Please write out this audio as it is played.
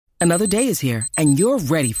Another day is here, and you're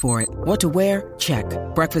ready for it. What to wear? Check.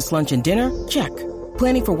 Breakfast, lunch, and dinner? Check.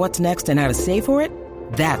 Planning for what's next and how to save for it?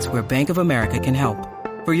 That's where Bank of America can help.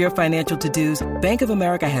 For your financial to-dos, Bank of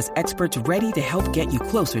America has experts ready to help get you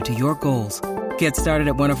closer to your goals. Get started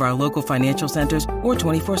at one of our local financial centers or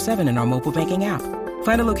 24/7 in our mobile banking app.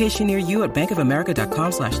 Find a location near you at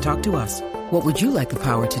bankofamerica.com/talktous. What would you like the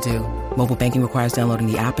power to do? Mobile banking requires downloading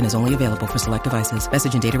the app and is only available for select devices.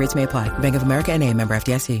 Message and data rates may apply. Bank of America N.A., member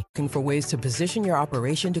FDIC. Looking for ways to position your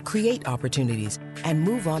operation to create opportunities and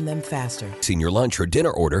move on them faster. Your lunch or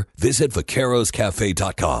dinner order, visit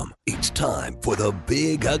vaqueroscafe.com. It's time for the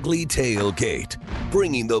Big Ugly Tailgate,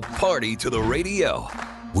 bringing the party to the radio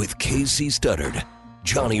with Casey Studdard,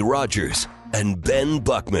 Johnny Rogers, and Ben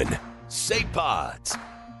Buckman. Say pods.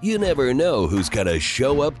 You never know who's going to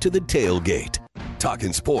show up to the tailgate.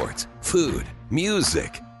 Talking sports, food,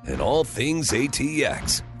 music, and all things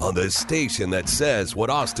ATX on the station that says what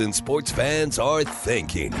Austin sports fans are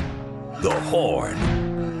thinking. The Horn.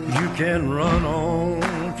 You can run on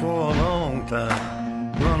for a long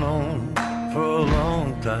time. Run on for a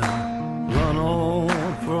long time. Run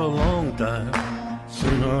on for a long time.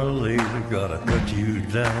 Sooner or later, gotta cut you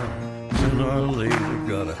down. Sooner or later,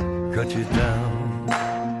 gotta cut you down.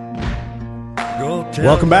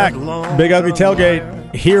 Welcome back. Big Ugly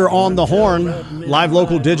Tailgate here on The Horn. Live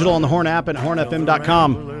local digital on the Horn app and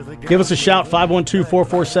hornfm.com. Give us a shout,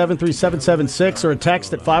 512-447-3776, or a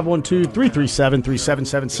text at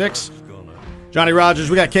 512-337-3776. Johnny Rogers,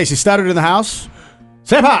 we got Casey Studdard in the house.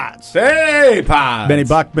 Say pods. Say pods. Benny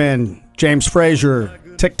Buckman, James Frazier,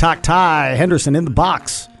 TikTok Ty Henderson in the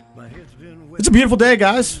box. It's a beautiful day,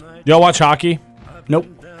 guys. Y'all watch hockey? Nope.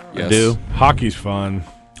 Yes. I do. Hockey's fun.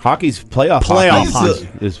 Hockey's playoff hockey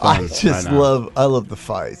is fun. I love the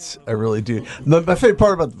fights. I really do. My favorite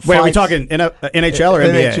part about the fights. Wait, are we talking NHL or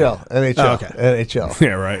NBA? NHL. Oh, okay. NHL.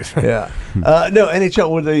 Yeah, right. Yeah. No, NHL,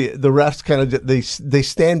 where the refs kind of they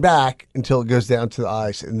stand back until it goes down to the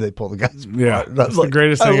ice and they pull the guys apart. Yeah, that's the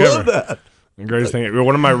greatest thing I ever. love that. The greatest thing.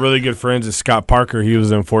 One of my really good friends is Scott Parker. He was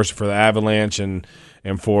the enforcer for the Avalanche and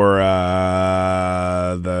for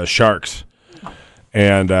the Sharks.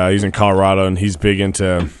 And he's in Colorado, and he's big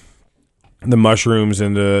into the mushrooms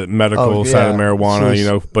and the medical side of marijuana, you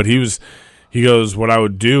know. But he goes, what I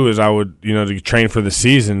would do is to train for the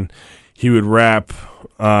season, he would wrap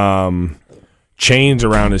chains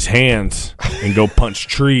around his hands and go punch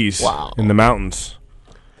trees in the mountains.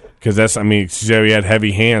 Because he had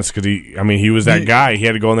heavy hands because he was that guy. He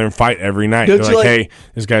had to go in there and fight every night. They're like, hey,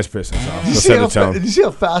 this guy's pissing us off. Did you see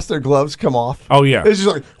how fast their gloves come off? Oh, yeah. It's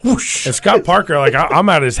just like, whoosh. And Scott Parker, I'm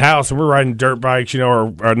at his house, and we're riding dirt bikes,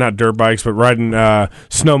 or not dirt bikes, but riding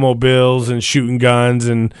snowmobiles and shooting guns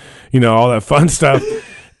and, all that fun stuff.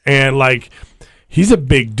 And, he's a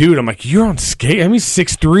big dude. I'm like, you're on skate? He's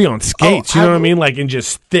 6'3" on skates. You know what I mean? And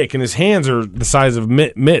just thick. And his hands are the size of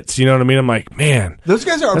mitts. You know what I mean? I'm like, man, those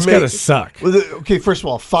guys are amazing. That's gotta suck. Well, okay, first of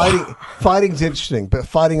all, fighting's interesting, but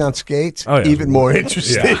fighting on skates, even more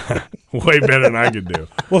interesting. Yeah. Way better than I could do.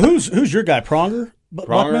 Well, who's your guy? Pronger?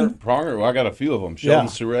 Pronger. Well, I got a few of them. Sheldon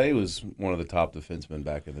Surrey was one of the top defensemen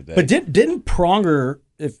back in the day. But didn't Pronger,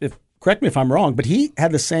 if correct me if I'm wrong, but he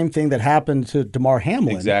had the same thing that happened to DeMar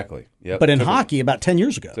Hamlin. Exactly. Yep. But in hockey about 10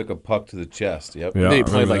 years ago. Took a puck to the chest. Yep. Yeah, they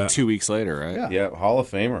played 2 weeks later, right? Yeah. Hall of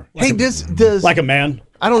Famer. Hey, does like a man?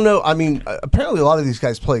 I don't know. Apparently a lot of these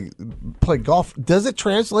guys play golf. Does it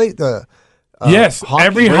translate the yes, hockey?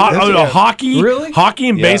 every hockey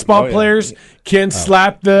and baseball players can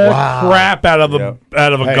slap the crap out of a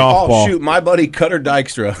golf ball. Shoot, my buddy Cutter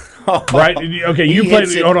Dykstra. Right? Okay, you played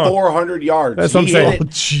it. Hold on. 400 yards. That's what I'm saying.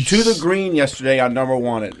 To the green yesterday on number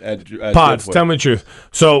one at Pods. Tell me the truth.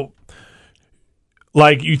 So,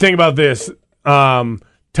 you think about this.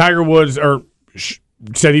 Tiger Woods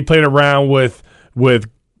said he played around with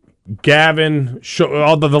Gavin,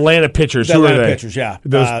 all the Atlanta pitchers. Who are they? Pitchers, yeah.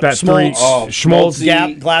 Schmaltz,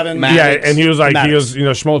 Glavine, yeah, and he was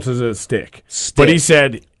Schmaltz is a stick. But he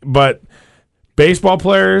said, baseball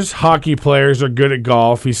players, hockey players are good at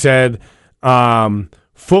golf. He said,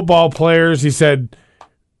 football players. He said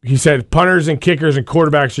punters and kickers and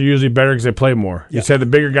quarterbacks are usually better because they play more. He said the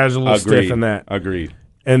bigger guys are a little stiff in that. Agreed.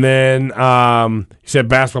 And then he said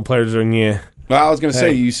basketball players are Well, I was going to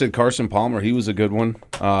say, you said Carson Palmer. He was a good one.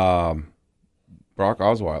 Brock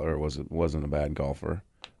Osweiler wasn't a bad golfer.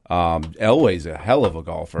 Elway's a hell of a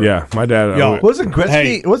golfer. Yeah, my dad. Wasn't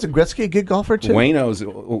Gretzky a good golfer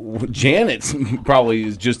too? Janet's probably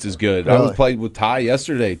is just as good. Really? I was played with Ty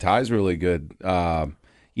yesterday. Ty's really good.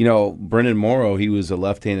 Brendan Morrow, he was a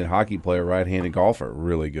left-handed hockey player, right-handed golfer,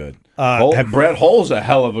 really good. Brett Hull's a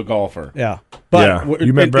hell of a golfer. Yeah.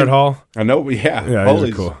 You met Brett Hall? I know, yeah. Yeah,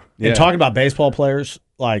 he's cool. Yeah. And talking about baseball players,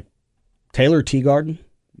 like Taylor Teagarden,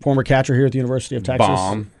 former catcher here at the University of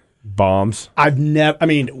Texas. Bombs.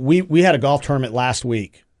 We had a golf tournament last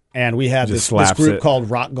week, and we had this group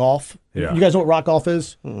called Rock Golf. Yeah. You guys know what Rock Golf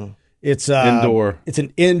is? Mm-hmm. It's indoor. It's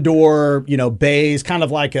an indoor, bays, kind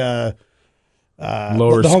of like a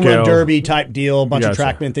lower the home scale run derby type deal, a bunch of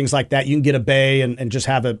Gotcha. trackmen, things like that. You can get a bay and just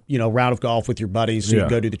have a round of golf with your buddies. So you can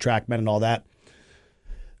go do the trackmen and all that.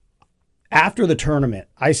 After the tournament,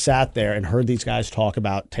 I sat there and heard these guys talk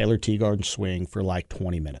about Taylor Teagarden's swing for like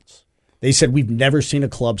 20 minutes. They said, we've never seen a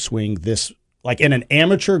club swing this, like in an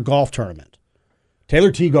amateur golf tournament.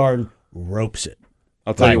 Taylor Teagarden ropes it.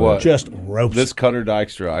 I'll tell you what. Just ropes this it. Cutter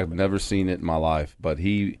Dykstra, I've never seen it in my life, but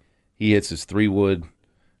he hits his 3-wood,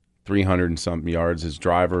 300 and something yards. His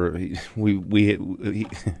driver, he was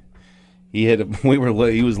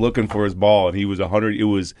looking for his ball, and he was 100. It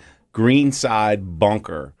was green side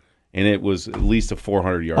bunker, and it was at least a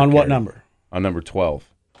 400 yard. On what carry. number? On number 12.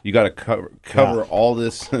 You got to cover all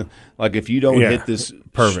this. Like if you don't hit this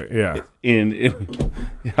perfect, Are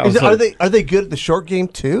they good at the short game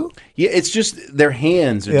too? Yeah, it's just their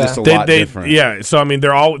hands are just a lot different. Yeah, so I mean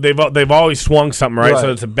they've always swung something, right? Right.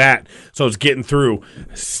 So it's a bat, so it's getting through,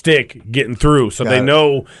 stick getting through. So Got they it.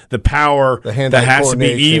 know the power The hand-eye that has to be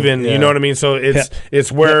coordination, even. yeah. You know what I mean? So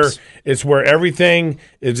it's where everything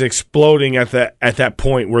is exploding at that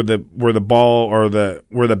point where the ball or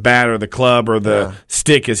where the bat or the club or the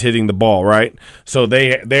stick is hitting the ball, right? So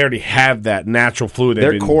they already have that natural fluid.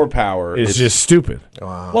 Their core power is just stupid.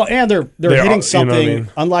 Wow. Well, and they're hitting something, what I mean?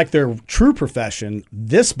 unlike their true profession,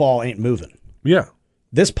 this ball ain't moving. Yeah.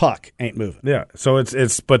 This puck ain't moving. Yeah, so it's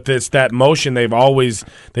that motion they've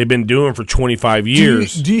been doing for 25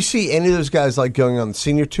 years. Do you see any of those guys like going on the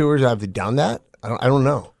senior tours? Have they done that? I don't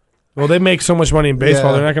know. Well, they make so much money in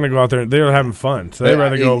baseball. Yeah. They're not going to go out there. They're having fun, so they'd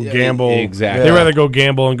rather go gamble. Exactly. They'd rather go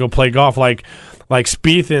gamble and go play golf, like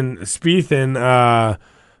Spieth and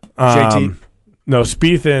JT. No,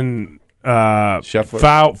 Spieth and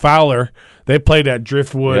Scheffler. Fowler. They played at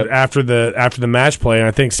Driftwood after the match play, and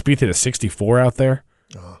I think Spieth hit a 64 out there.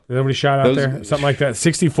 Nobody shot out there, something like that.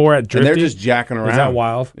 64 at Drifty. And they're just jacking around. Is that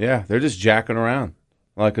wild? Yeah, they're just jacking around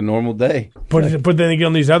like a normal day. But then again,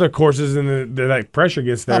 on these other courses, and the like pressure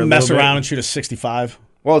gets there. I'll a mess little bit. around and shoot a 65.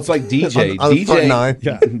 Well, it's like DJ. On the front nine.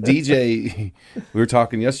 DJ, we were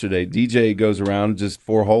talking yesterday. DJ goes around just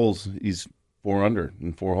 4 holes. He's 4 under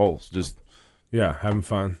in 4 holes. Just having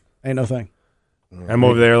fun. Ain't no thing. I'm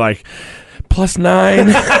over there like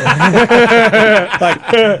 +9.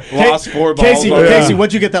 lost 4 balls. Casey,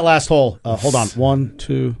 what'd you get that last hole? Hold on. 1,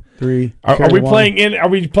 2, 3. Are we playing Are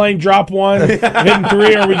we playing drop 1, hitting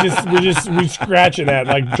 3? Or are we scratching that?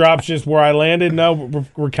 Like drops just where I landed? No,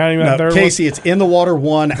 we're counting that third Casey, it's in the water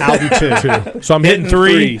 1, out and 2. So I'm hitting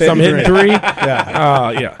 3. So I'm hitting 3.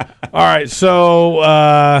 Yeah. All right. So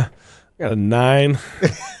I got a 9.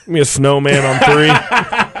 Give me a snowman on 3.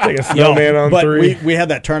 Take a snowman on 3. We had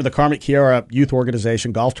that the Carmen Chiara Youth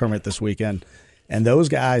Organization golf tournament this weekend, and those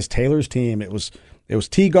guys, Taylor's team, it was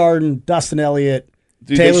Teagarden, Dustin Elliott,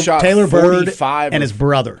 Dude, they shot Taylor Bird, 45 and his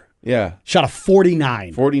brother. Yeah. Shot a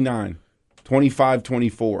 49. 49.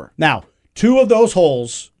 25-24. Now, 2 of those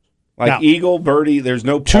holes, eagle, birdie, there's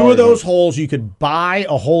no par 2 of in those it. holes you could buy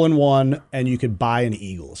a hole-in-one and you could buy an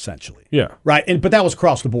eagle, essentially. Yeah. Right? But that was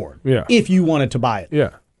across the board. Yeah. If you wanted to buy it.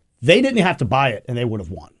 Yeah. They didn't have to buy it, and they would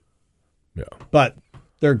have won. Yeah. But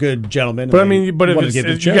they're good gentlemen. But I mean, if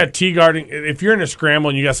you got Teagarden, if you're in a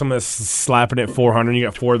scramble and you got someone that's slapping at 400, and you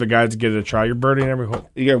got 4 of the guys to get it a try, you're birding every hole.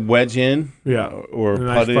 You got wedge in, or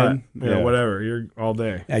putt in, whatever. You're all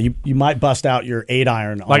day. Yeah, you might bust out your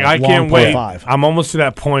 8-iron. Like I can't wait. I'm almost to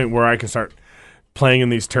that point where I can start playing in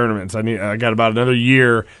these tournaments. I got about another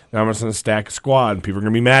year. Now I'm just going to stack a squad, and people are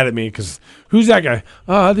going to be mad at me because who's that guy?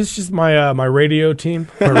 This is just my my radio team,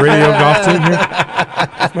 my radio golf team here.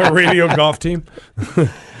 My radio golf team.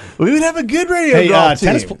 We would have a good radio golf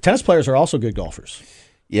team. Tennis players are also good golfers.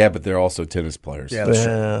 Yeah, but they're also tennis players. Yeah, that's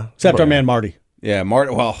true. Except our man Marty. Yeah,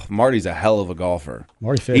 Marty's a hell of a golfer.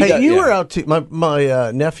 Marty Fish. Hey, you were out to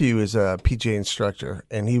my nephew is a PGA instructor,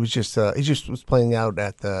 and he was just was playing out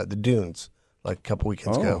at the dunes like a couple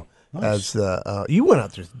weekends ago. Nice. As you went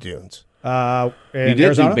out to the dunes. You did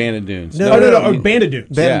Arizona? do Banded Dunes. No. Banded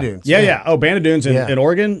Dunes. Banded Dunes. Yeah. Oh, Banded Dunes in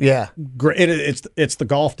Oregon. Yeah. Great. It's the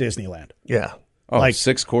golf Disneyland. Yeah. Oh,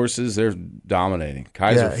 6 courses, they're dominating.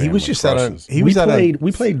 Kaiser he was just crushes.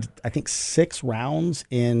 We played I think 6 rounds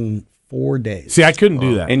in 4 days. See, I couldn't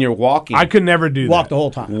do that. And you're walking. I could never do that. Walk the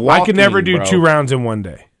whole time. I could never do bro. 2 rounds in one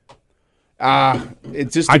day.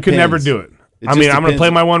 It just I could never depends. do it. It I just mean, I'm going to depends. play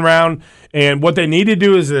my one round, and what they need to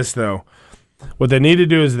do is this, though. What they need to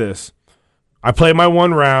do is this. I play my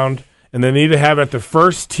one round, and they need to have at the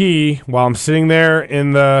first tee while I'm sitting there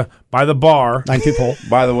by the bar. 19th hole.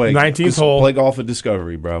 By the way, 19th just hole. play golf at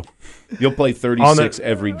Discovery, bro. You'll play 36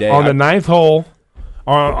 every day. On the 9th hole,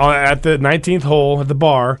 at the 19th hole at the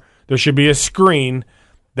bar, there should be a screen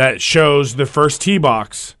that shows the first tee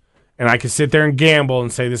box. And I can sit there and gamble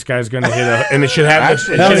and say this guy's going to hit and it should have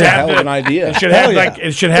Actually, it should that's a have hell of an idea. It should have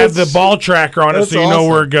it should have the ball tracker on it, so you know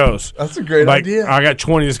where it goes. That's a great idea. I got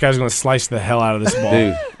 20. This guy's going to slice the hell out of this ball.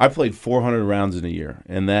 Dude, I played 400 rounds in a year,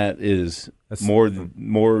 and that is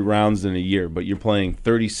more rounds than a year. But you're playing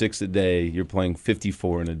 36 a day. You're playing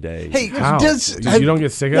 54 in a day. Hey, How? have You don't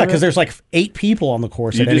get sick of Yeah, it? because there's like 8 people on the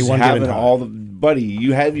course you're at any just one given having time. buddy.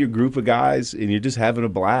 You have your group of guys, and you're just having a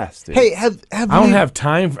blast. dude. have I don't have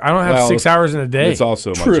time. I don't have Well, 6 hours in a day. It's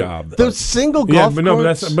also my job. those single Yeah, golf but no,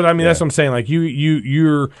 courses. that's I mean that's what I'm saying. Like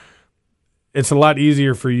you're it's a lot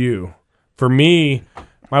easier for you. For me,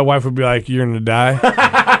 my wife would be like, "You're gonna die."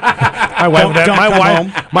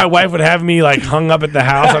 My wife would have me like hung up at the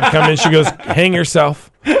house. I'd come in. She goes, "Hang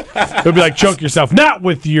yourself." It would be like, "Choke yourself." Not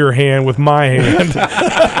with your hand, with my hand.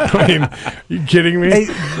 I mean, you kidding me?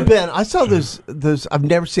 Hey, Ben, I saw those. I've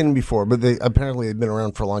never seen them before, but they apparently have been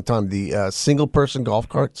around for a long time. The single-person golf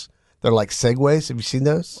carts. They're like Segways. Have you seen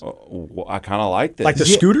those? Well, I kind of like this. Like the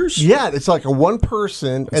scooters? Yeah, it's like a one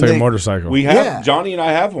person. It's like a motorcycle. we have Yeah. Johnny and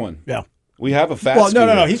I have one. Yeah. We have a fast. Well, no.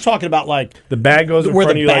 scooter. He's talking about like the bag goes in where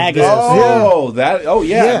front the of you like bag this. is. Oh, that. Oh,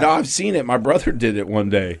 yeah. Yeah. No, I've seen it. My brother did it one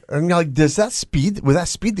day. And you're like, does that speed? Would that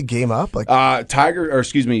speed the game up? Like,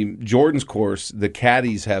 Jordan's course. The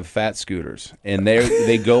caddies have fat scooters, and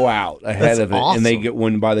they go out ahead That's of it, awesome. and they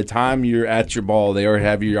get by the time you're at your ball, they already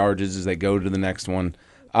have your yardages as they go to the next one.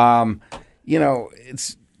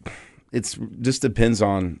 It's just depends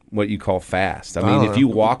on what you call fast. I mean, if you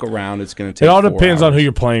walk around, it's going to take. It all 4 depends on hours. who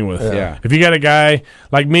you're playing with. Yeah. If you got a guy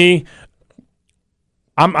like me,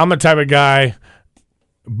 I'm a type of guy.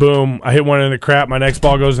 Boom! I hit one in the crap. My next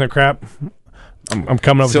ball goes in the crap. I'm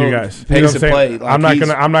coming up So, with you guys. pace You know what of I'm saying? play, like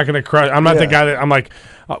I'm not gonna crush. I'm not the guy that I'm like.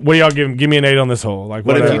 What do y'all give? Give me an 8 on this hole. Like,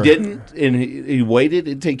 But whatever. if you didn't and he waited,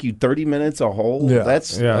 it'd take you 30 minutes a hole. Yeah.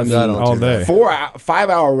 That's yeah, I mean, all day. 5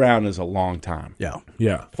 hour round is a long time. yeah.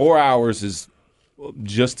 Yeah. 4 hours is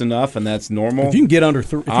just enough, and that's normal. If you can get under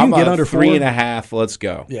 3, if you I'm can get a under 4, 3.5. Let's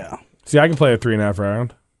go. yeah. See, I can play a 3.5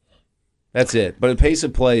 round. That's it. But the pace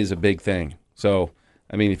of play is a big thing. So,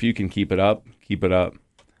 I mean, if you can keep it up, keep it up.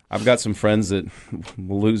 I've got some friends that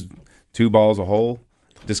will lose 2 balls a hole.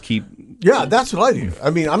 Just keep. yeah, that's what I do.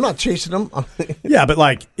 I mean, I'm not chasing them. Yeah, but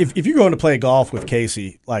like if you're going to play golf with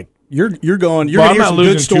Casey, like you're going, you're Well, gonna hear I'm not some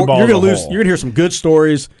losing good 2 stories. balls You're gonna a lose. hole. You're gonna hear some good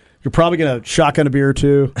stories. You're probably gonna shotgun a beer or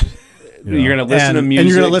two. You're going to listen to music. and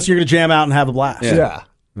you're gonna listen. You're gonna jam out and have a blast. Yeah.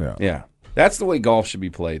 Yeah. Yeah. That's the way golf should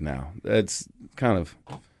be played now. That's kind of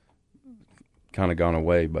gone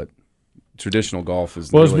away, but traditional golf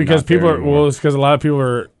is Well, it's really because not there people are. anymore. Well, it's because a lot of people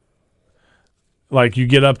are. Like you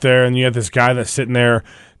get up there and you have this guy that's sitting there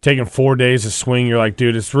taking 4 days to swing. You're like,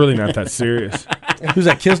 dude, it's really not that serious. Who's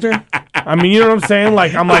that, Kisner? I mean, you know what I'm saying?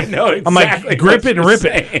 Like, I'm like, know I'm like, exactly grip what it and you're rip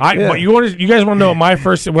it. saying. But you guys want to know what my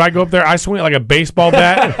first? When I go up there, I swing it like a baseball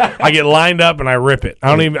bat. I get lined up and I rip it. I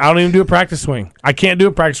don't even do a practice swing. I can't do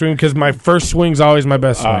a practice swing because my first swing's always my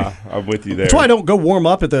best swing. I'm with you there. That's why I don't go warm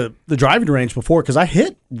up at the driving range before because I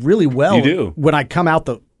hit really well. You do. when I come out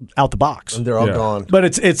the box. And they're all Yeah. gone. But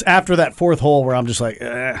it's after that 4th hole where I'm just like,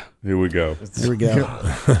 Here we go. here we go.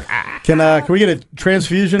 Can we get a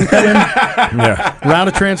transfusion cut in? Yeah, Round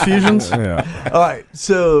of transfusions? yeah. All right,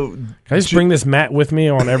 so Can I just bring this mat with me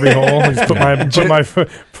on every hole? Just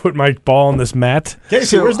put my ball on this mat.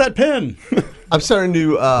 Casey, where's that pin? I'm starting a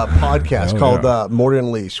new podcast called More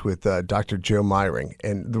Than Leash with Dr. Joe Myring.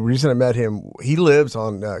 And the reason I met him, he lives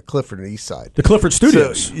on Clifford and East Side. The Clifford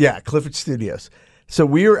Studios. So, yeah, Clifford Studios. So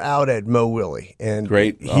we were out at Mo Willie, and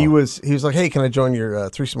Great. He was like, "Hey, can I join your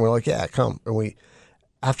threesome?" We're like, "Yeah, come." And we,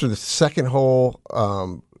 after the second hole,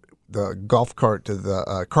 the golf cart to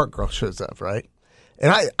the cart girl shows up, right?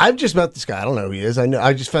 And I've just met this guy. I don't know who he is.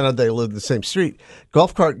 I just found out they live in the same street.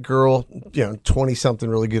 Golf cart girl, 20-something,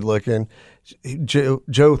 really good looking.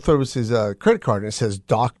 Joe throws his credit card and it says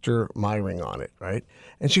Dr. Myring on it, right?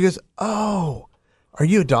 And she goes, "Oh, are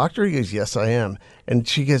you a doctor?" He goes, "Yes, I am." And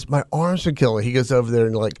she goes, "My arms are killing." He goes over there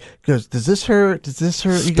and goes, "Does this hurt? Does this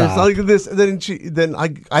hurt?" He goes, "Look at this." And then I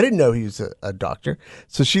didn't know he was a doctor.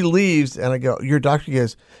 So she leaves and I go, "You're a doctor?" He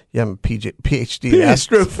goes, "Yeah, I'm a PhD in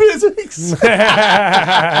astrophysics."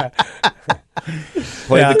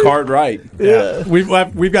 Played the card right. Yeah,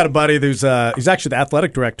 we've got a buddy who's he's actually the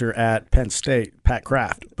athletic director at Penn State, Pat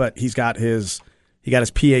Kraft, but he got his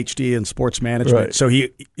PhD in sports management. Right. So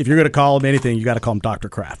if you're going to call him anything, you got to call him Dr.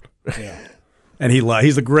 Kraft. Yeah. And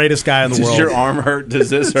he's the greatest guy in the world. Does your arm hurt? Does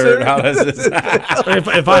this hurt? How does this?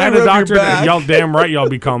 If I had a doctor, y'all damn right, y'all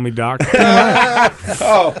be calling me doc. Wayne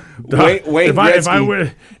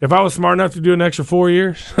Gretzky. If I was smart enough to do an extra 4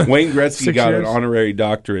 years, Wayne Gretzky 6 got years. an honorary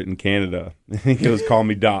doctorate in Canada. He goes, "Call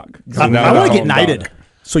me doc." So I now want to call get him knighted. Doc.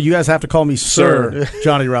 So you guys have to call me Sir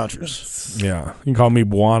Johnny Rogers. yeah, you can call me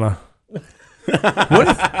Buana.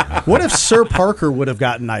 What if Sir Parker would have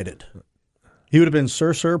gotten knighted? He would have been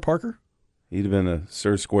Sir Parker? He'd have been a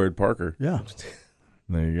Sir Squared Parker. Yeah.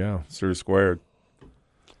 There you go. Sir Squared.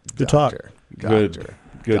 Good talk. Good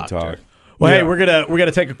talk. Well, hey, we're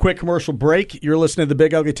gonna take a quick commercial break. You're listening to the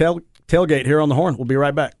Big Ugly Tailgate here on the Horn. We'll be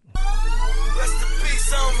right back. Rest in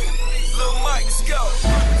peace, homie. Lil Mike, let's go.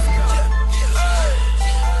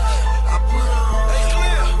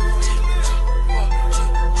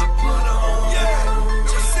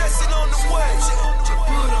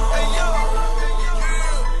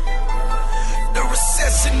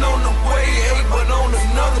 On the way, hey, but on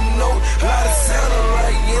another note, a lot of sounding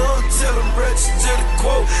like young till I'm registered to the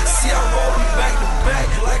quote. See, I roll them back to back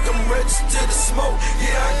like I'm registered to the smoke.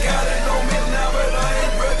 Yeah, I got it on me now, but I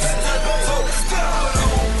ain't registered to vote. Put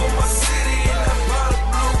on for my city and that bottle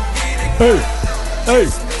blue, get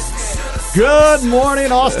it. Hey. Good morning,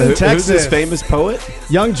 Austin, Texas. Who's this famous poet?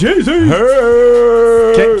 Young Jay-Z.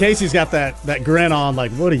 Casey's got that grin on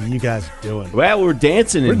like, what are you guys doing? Well, we're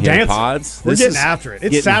dancing in here, dancing. Pods. We're getting after it.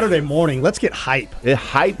 It's Saturday morning. Let's get hype.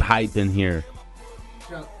 Hype in here.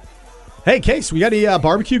 Hey, Case, we got any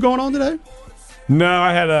barbecue going on today? No,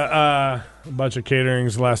 I had a bunch of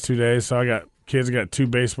caterings the last 2 days, so I got two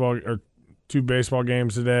baseball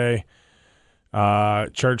games today.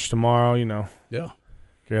 Church tomorrow, Yeah.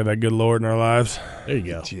 Yeah, that good Lord in our lives. There you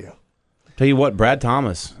go. Tell you what, Brad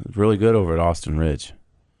Thomas is really good over at Austin Ridge.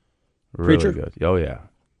 Really Preacher? good. Oh, yeah.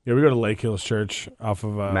 Yeah, we go to Lake Hills Church off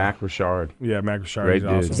of Mac Richard. Yeah, Mac Richard. Great He's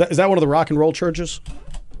dude. awesome. Is that one of the rock and roll churches?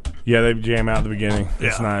 Yeah, they jam out at the beginning.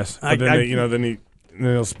 It's Yeah. nice. But then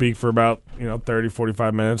he'll speak for about 30,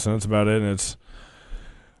 45 minutes, and that's about it. And it's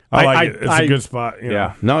I like it. It's a good spot.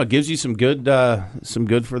 Yeah. No, it gives you some good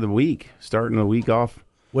for the week. Starting the week off.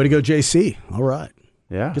 Way to go, JC. All right.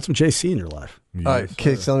 Yeah. Get some JC in your life. Yes. All right,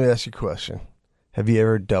 Case, let me ask you a question. Have you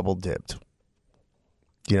ever double dipped?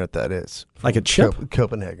 Do you know what that is? Like a chip?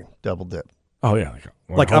 Copenhagen, double dip. Oh yeah,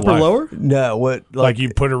 Like upper lower? No, what? Like you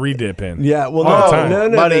put a redip in. Yeah, well, All the time. no,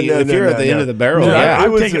 Buddy, no, if you're at the end of the barrel, No, yeah.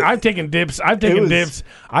 I've taken dips. I've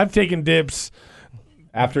taken dips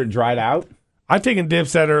After it dried out? I've taken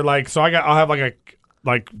dips that are like, so I'll have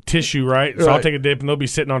like tissue, right? So I'll Right. take a dip and they'll be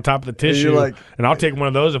sitting on top of the tissue, you're like- and I'll take one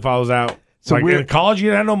of those if I was out. So like in college, you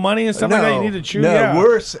didn't have no money and stuff like that. You need to chew. No, yeah.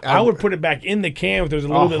 worse. I would put it back in the can if there's a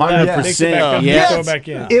little bit left. 100%, Mix it back up, yes. throw it back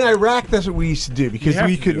in. In Iraq, that's what we used to do because You have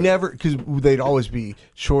we to could do it. never, because they'd always be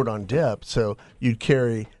short on dip. So you'd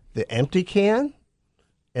carry the empty can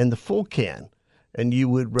and the full can, and you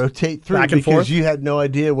would rotate through Back and because forth? you had no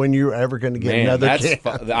idea when you were ever going to get Man, another that's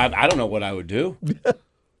can. I don't know what I would do.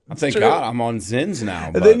 Thank true. God I'm on Zins now.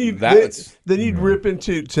 And But then you'd that's rip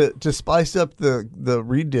into to spice up the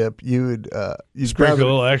redip. You would you'd Sprinkle grab a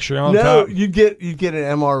little extra on No, top. you'd get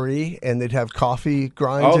an MRE, and they'd have coffee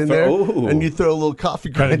grinds in there, ooh. and you throw a little coffee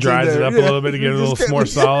Kind grinds of dries in it there. up a little bit to get it a Just little more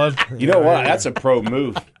solid. you know what? That's a pro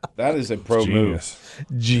move. That is a pro Genius.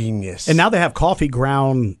 Genius. And now they have coffee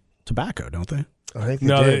ground tobacco, don't they? I think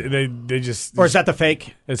No, did. they just Or is that the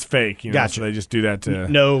fake? it's fake. Gotcha. So they just do that to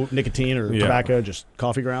No nicotine or Yeah. tobacco, just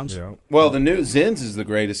coffee grounds? Yeah. move. Well, the new Zins is the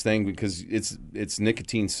greatest thing because it's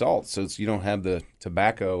nicotine salt, so you don't have the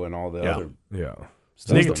tobacco and all the Yeah. other. Yeah.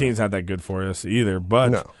 Nicotine's not that good for us either,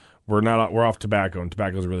 but No. we're off tobacco, and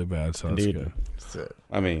tobacco's really bad. So Indeed. that's good. That's it.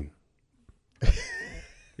 I mean,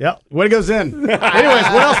 Yep. Way to go, Zen. Anyways,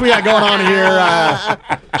 what else we got going on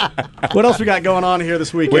here? What else we got going on here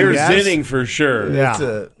this weekend? we're guys? zinning for sure. Yeah. That's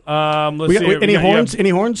it. Let's We see. got, any horns? Any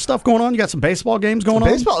horns stuff going on? You got some baseball games going on?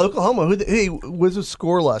 Baseball, Oklahoma. Hey, was the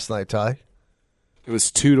score last night, Ty? It was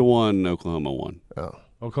 2-1. Oklahoma won.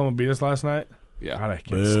 Oklahoma beat us last night. Yeah. God, I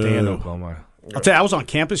can't stand Oklahoma. I'll tell you, I was on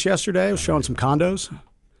campus yesterday. I was showing some condos.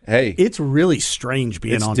 Hey, It's really strange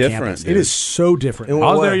being It's on different, campus. dude. It is so different. And I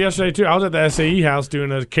was What? there yesterday too. I was at the SAE house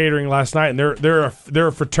doing a catering last night, and they're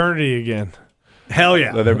a fraternity again. Hell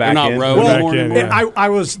yeah. They're back not in. road Well, anymore. in, and yeah. I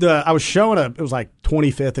was showing it was like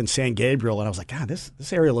 25th and San Gabriel, and I was like, God, this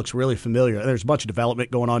area looks really familiar. There's a bunch of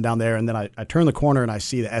development going on down there, and then I turn the corner and I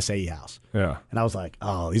see the SAE house. Yeah. And I was like,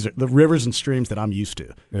 oh, these are the rivers and streams that I'm used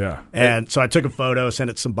to. Yeah. And so I took a photo, sent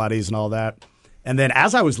it to some buddies and all that. And then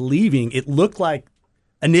as I was leaving, it looked like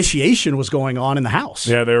initiation was going on in the house.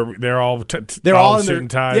 Yeah, they're all They're all in suit their and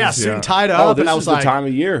ties. suit and tied Oh, up. this And I is was the like, time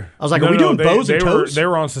of year. are we doing bows and toes? They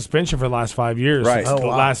were on suspension for the last 5 years. Right. So Oh,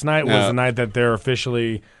 wow. last night was Yeah. the night that they're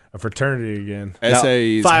officially a fraternity again.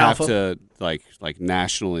 SAEs Phi have Alpha. to like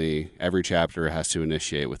nationally. Every chapter has to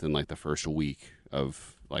initiate within like the first week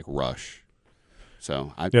of like rush.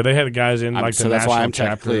 So Yeah, they had guys in like so the that's national why I'm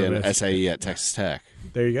chapter technically of an it. SAE at Texas Tech.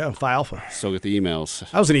 there you go, Phi Alpha. Still get the emails.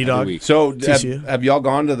 I was an every E-Dog. week. So TCU. have y'all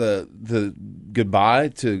gone to the goodbye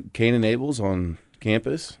to Cain and Abel's on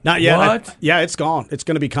campus? Not yet. What? Yeah, it's gone. It's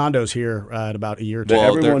going to be condos here in about a year or two.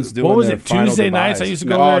 Well, Everyone's doing what was their it, final Tuesday goodbyes. nights? I used to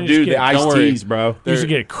go No, there and just dude, get- the iced don't worry. teas, bro. I used to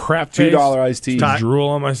get crap $2 face, iced teas. drool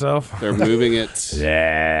on myself. They're moving it.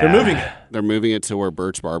 They're moving it. They're moving it to where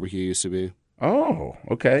Birch Barbecue used to be, Oh,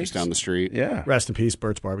 okay. just down the street. Yeah, Rest in peace,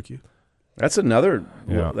 Bert's Barbecue. that's another.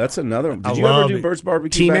 Yeah. That's another. Did I you ever love do it. Burt's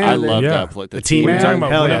Barbecue? T-Man? back I in the day? love Yeah. that place. The What T-Man? are you talking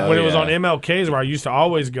about? Hell When, yeah. when it was Yeah. on MLK's where I used to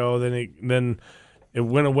always go, then it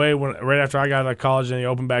went away right after I got out of college, and they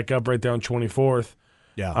opened back up right there on 24th.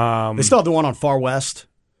 Yeah. They still have the one on Far West,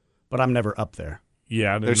 but I'm never up there.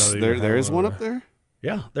 Yeah, I didn't know they even There had is one up there.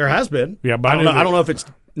 Yeah, there has been. Yeah, but I don't know if it's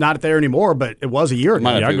not there anymore, but it was a year ago.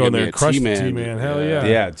 Might have Yeah, I to go in give there me and a crush the T-Man. T-Man. Hell yeah.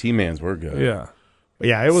 Yeah, T-Mans were good. Yeah. But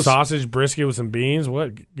yeah, it was. Sausage, brisket with some beans.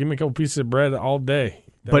 What? Give me a couple pieces of bread all day.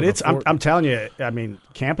 But I'm telling you, I mean,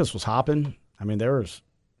 campus was hopping. I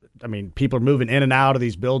mean, people are moving in and out of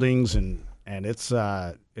these buildings, and it's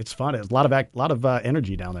fun. It's a lot of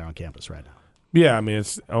energy down there on campus right now. Yeah, I mean,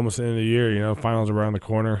 it's almost the end of the year. You know, finals are around the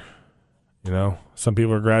corner. You know, some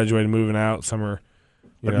people are graduating, moving out. Some are,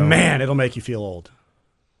 But you know. man, it'll make you feel old.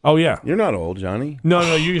 Oh yeah. You're not old, Johnny.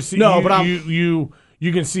 No, you can see. No, you, but I'm-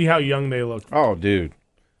 you can see how young they look. Oh, dude,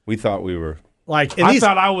 we thought we were. Like in I these,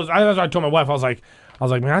 thought I was. That's what I told my wife. I was like,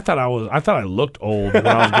 man, I thought I looked old when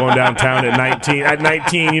I was going downtown at 19. At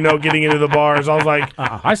 19, you know, getting into the bars. I was like,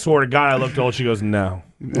 I swear to God, I looked old. She goes, no,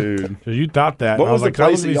 Dude, because you thought that. What And I was was the like, I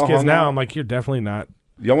place look at that these y'all kids hung now. out? I'm like, you're definitely not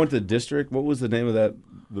y'all went to District. What was the name of that?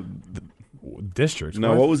 The districts.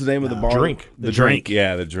 no, what was the name of the bar? Drink. The drink.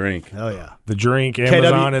 Yeah, the drink. hell yeah. The drink,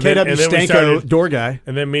 Amazon, and then KW we Stanko started. door guy.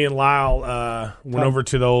 And then me and Lyle went over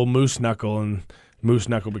to the old Moose Knuckle, and Moose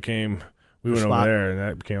Knuckle became. We went Spot. over there, and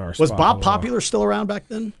that became our Was spot. Bob Popular still around back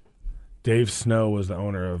then? Dave Snow was the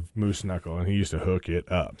owner of Moose Knuckle, and he used to hook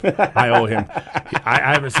it up. I owe him.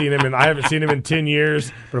 I haven't seen him in 10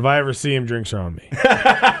 years, but if I ever see him, drinks are on me.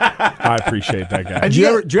 I appreciate that guy. Did you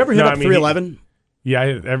ever hit No, up I mean, 311? Yeah,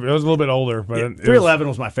 it was a little bit older, but it was, 311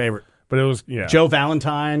 was my favorite. but it was yeah. Joe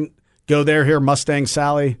Valentine, go there, here, Mustang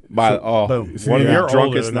Sally. Boom. Boom. One of You're the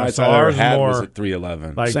drunkest older, nights so I ever ours had was more at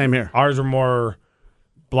 311. Like, Same here. Ours were more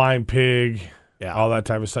Blind Pig, Yeah. all that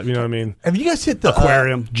type of stuff. You know what I mean? Have you guys hit the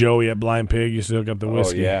Aquarium. Joey at Blind Pig used to hook up the oh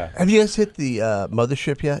whiskey. yeah. Have you guys hit the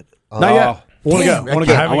mothership yet? Not yet. Want to Damn, go? Want I to go? can't-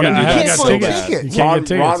 I haven't I got wanna do tickets. that so You bad. can't get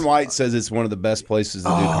tickets. Ron White says it's one of the best places to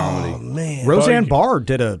do comedy. Oh man, Roseanne Barr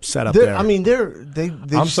did a setup there. I mean, they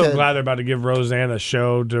I'm so said, glad they're about to give Roseanne a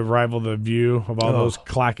show to rival the View of all those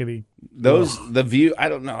clackety. The View. I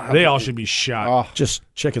don't know. How They all should be shot. Oh, just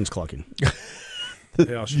chickens clucking.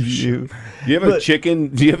 They all should be shot. do you have a chicken?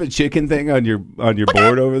 Do you have a chicken thing on your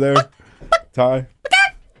board over there, Ty?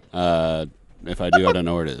 If I do, I don't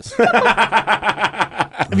know where it is.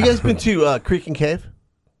 Have you guys been to Creek and Cave?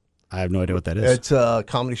 I have no idea what that is. It's a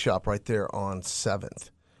comedy shop right there on 7th.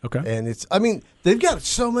 Okay. And they've got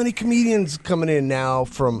so many comedians coming in now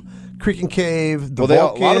from Creek and Cave, the Well, a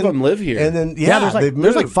Vulcan. lot of them live here. And then, Yeah, they've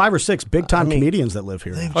there's like moved. 5 or 6 big time I mean, comedians that live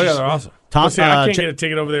here. they've Oh yeah, just- they're awesome. Tom, But see, I can't Ch- get a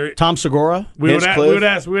ticket over there. Tom Segura. We would,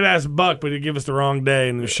 Hinchcliffe? we would ask Buck, but he'd give us the wrong day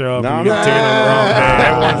and show up. No, and we get a ticket on the wrong day.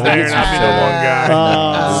 Everyone's there, and I'd be the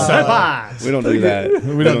one guy. we don't do that.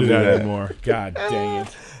 We don't do that anymore. God dang it.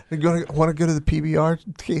 You want to go to the PBR,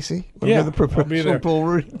 Casey? Wanna Yeah, go to the I'll be there. professional pool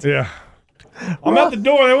room? Yeah. I'm at the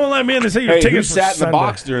door. They won't let me in. They say your Hey, who tickets for sat in the Sunday.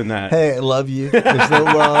 box during that? Hey, I love you. There's no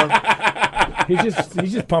love.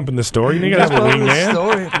 He's just pumping the story. You gotta have a Just love the wingman.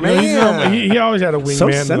 story. You know, Man. he always had a wingman. So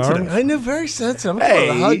in the sensitive. arms. I know, very sensitive. I'm Hey.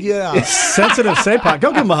 going to hug you out. Sensitive Sapot.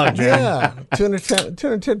 Go give him a hug, man. Yeah,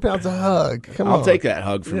 210 pounds of hug. Come on. I'll take that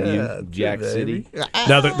hug from Yeah, you, Jack baby. City.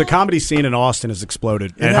 No, the comedy scene in Austin has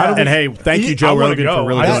exploded. And, Yeah. and hey, thank you, I Joe want Rogan, to go. for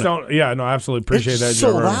really I doing just it. don't. Yeah, no, absolutely appreciate It's that,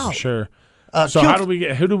 sold Joe Rogan, out. for sure. So Kill- how do we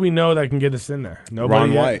get? Who do we know that can get us in there? Nobody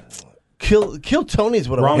Ron yet? White. Kill Tony's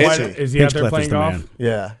what I Ron want White, to see. is he out there Hinchcliffe playing is the golf? man.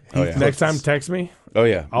 Yeah. Oh, yeah. Next time, text me. Oh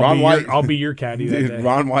yeah, I'll be your caddy that Dude, day.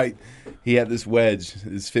 Ron White, he had this wedge,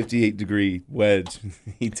 this 58-degree wedge.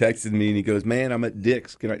 He texted me and he goes, "Man, I'm at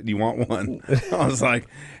Dick's. Do you want one?" I was like,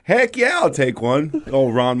 "Heck yeah, I'll take one." Oh,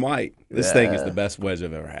 Ron White, this thing is the best wedge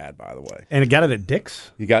I've ever had, by the way. And it got it at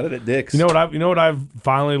Dick's? You got it at Dick's. You know what I've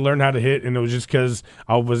finally learned how to hit, and it was just because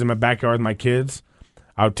I was in my backyard with my kids.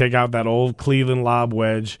 I would take out that old Cleveland lob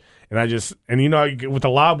wedge, and with the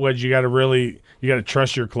lob wedge, you got to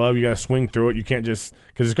trust your club. You got to swing through it. You can't just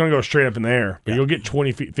because it's going to go straight up in the air, but you'll get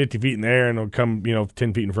 20 feet, 50 feet in the air, and it'll come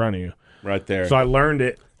 10 feet in front of you. Right there. So I learned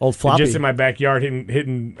it. Old floppy. Just in my backyard,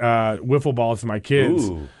 hitting wiffle balls to my kids,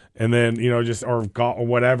 Ooh. and then or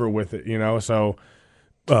whatever with it. So.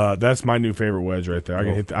 That's my new favorite wedge right there.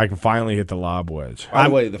 I can finally hit the lob wedge. By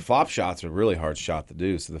the way, the flop shots are a really hard shot to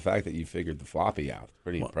do. So the fact that you figured the floppy out,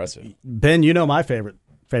 pretty impressive. Ben, you know my favorite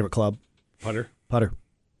club. Putter.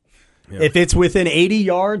 Yeah. If it's within 80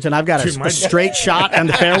 yards and I've got a straight shot on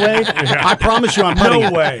the fairway, I promise you I'm putting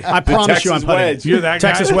it. way. I promise you I'm putting wedge. it. You're that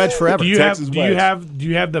Texas guy? wedge forever. Do you Texas have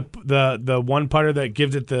wedge. the one putter that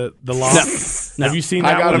gives it the lob? No. Have you seen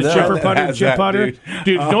I that got one? a The friend chipper that putter, has chip that, putter. dude.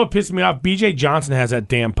 You know what pissed me off? BJ Johnson has that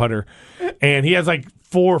damn putter, and he has like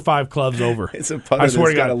 4 or 5 clubs over. It's a putter I swear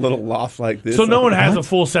that's to got God. a little loft like this. So no on one it. has a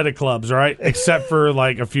full set of clubs, right? Except for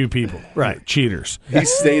like a few people, Right. Cheaters. He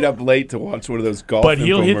stayed up late to watch one of those golf. But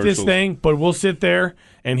he'll hit this infomercials. thing, but we'll sit there,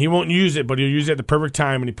 and he won't use it, but he'll use it at the perfect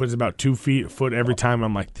time, and he puts about 2 feet, a foot every time.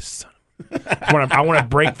 I'm like, this son of I want to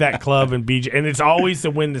break that club and BJ, and it's always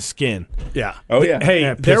to win the skin. Yeah. Oh, yeah. Hey,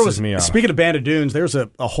 That there pisses was me off. speaking of Banded Dunes, there's a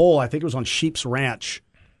hole, I think it was on Sheep's Ranch,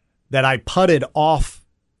 that I putted off,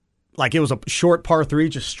 like it was a short par 3,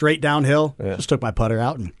 just straight downhill. Yeah. Just took my putter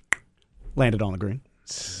out and landed on the green.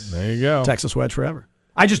 There you go. Texas wedge forever.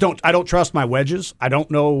 I don't trust my wedges. I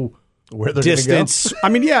don't know Where they're distance. I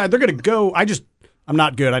mean, yeah, they're going to go. I'm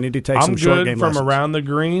not good. I need to take I'm some short good game from lessons. around the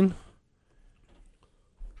green,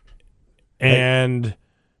 and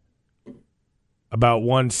about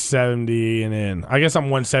 170 and in. I guess I'm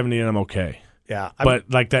 170 and I'm okay. Yeah, But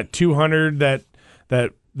like that 200, that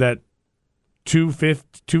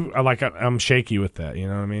 250, I'm shaky with that. You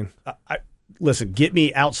know what I mean? listen, get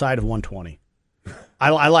me outside of 120.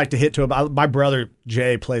 I like to hit to about. My brother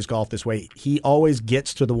Jay plays golf this way. He always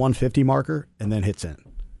gets to the 150 marker and then hits in.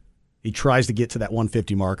 He tries to get to that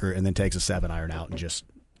 150 marker and then takes a 7-iron out and just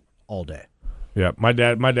all day. Yeah, my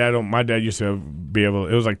dad used to be able.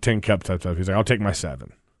 It was like 10 cup type stuff. He's like, I'll take my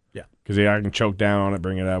 7. Yeah, because I can choke down on it,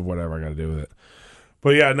 bring it up, whatever I got to do with it.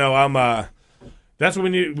 But yeah, no, I'm. That's what we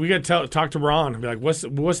need. We got to talk to Ron and be like, what's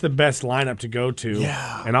the best lineup to go to?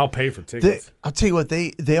 Yeah, and I'll pay for tickets. I'll tell you what,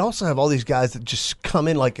 they also have all these guys that just come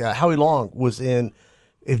in like Howie Long was in.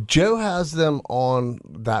 If Joe has them on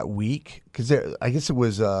that week, because I guess it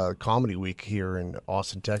was Comedy Week here in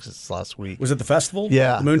Austin, Texas last week. Was it the festival?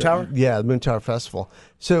 Yeah, the Moon Tower. The Moon Tower Festival.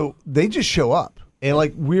 So they just show up, and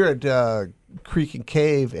like we're at Creek and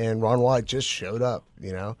Cave, and Ron White just showed up.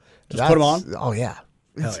 You know, Just put him on? Oh yeah,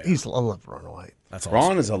 he's I love Ron White. That's awesome.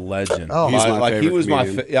 Ron is a legend. Oh, He's my like he favorite was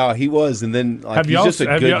comedian. yeah, he was, and then like Have he's y'all just a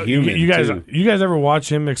good human. You guys, too. you guys ever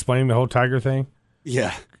watch him explain the whole Tiger thing?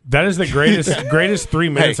 Yeah. That is the greatest 3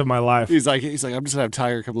 minutes of my life. He's like, I'm just gonna have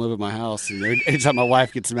Tiger come live at my house, and anytime my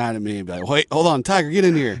wife gets mad at me, and be like, wait, hold on, Tiger, get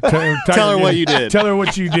in here. Tell her what you did. Tell her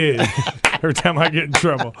what you did. Every time I get in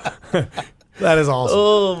trouble. That is awesome.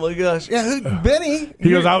 Oh my gosh, yeah, Benny.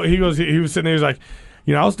 He was sitting there, he was like,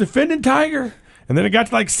 I was defending Tiger. And then it got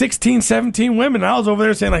to like 16, 17 women. And I was over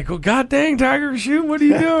there saying like, oh, God dang, Tiger, shoot, what are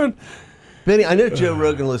you doing? Benny, I know Joe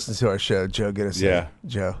Rogan listens to our show. Joe, get us Yeah. in.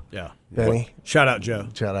 Joe. Yeah. Benny. Shout out, Joe.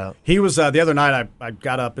 Shout out. He was the other night. I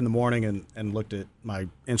got up in the morning and looked at my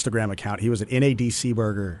Instagram account. He was at NADC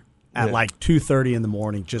Burger at like 2:30 in the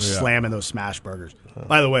morning, just slamming those smash burgers.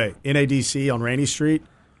 By the way, NADC on Rainey Street,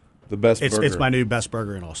 the best burger. it's my new best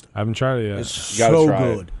burger in Austin. I haven't tried it yet. It's You gotta so try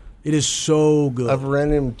good. It is so good. I've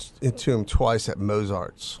ran into him twice at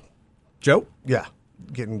Mozart's. Joe, Yeah,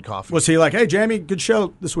 getting coffee. was he like, "Hey, Jamie, good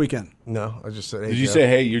show this weekend"? No, I just said, hey, Did you Joe. say,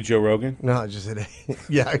 hey, you're Joe Rogan? No, I just said, hey.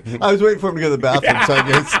 Yeah, I was waiting for him to go to the bathroom, so I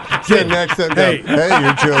just said next time, Hey. hey,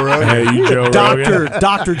 you're Joe Rogan. Hey, you Joe Rogan.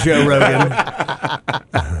 Dr. Joe Rogan,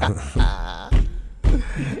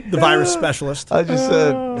 the virus specialist. I just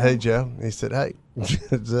said, hey, Joe. He said, hey.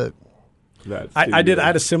 That's it. I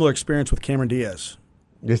had a similar experience with Cameron Diaz.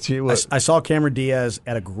 Yes, you would. I saw Cameron Diaz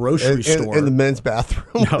at a grocery store In the men's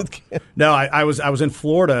bathroom. No, I was in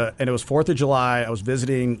Florida, and it was 4th of July. I was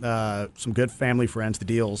visiting some good family friends, the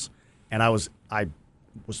Deals, and I was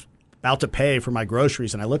about to pay for my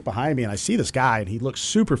groceries, and I look behind me, and I see this guy, and he looks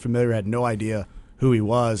super familiar. I had no idea who he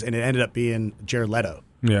was, and it ended up being Jared Leto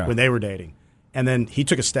when they were dating. And then he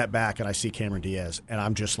took a step back, and I see Cameron Diaz, and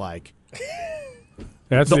I'm just like,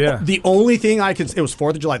 the only thing I could, it was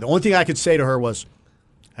 4th of July, the only thing I could say to her was,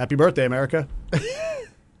 happy birthday, America.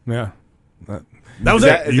 Yeah. That was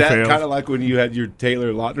it. Is that kind of like when you had your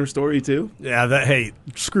Taylor Lautner story too? Yeah. Hey,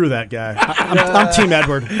 screw that guy. I'm Team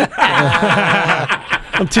Edward.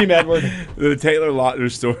 I'm Team Edward. The Taylor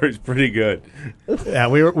Lautner story is pretty good. Yeah,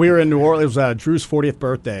 we were in New Orleans. It was Drew's 40th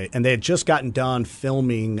birthday, and they had just gotten done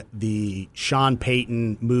filming the Sean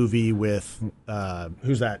Payton movie with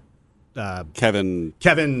who's that?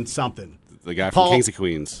 Kevin something. The guy from Kings of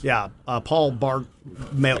Queens. Yeah, Paul Bart.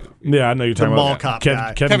 Yeah, I know you're talking mall about cop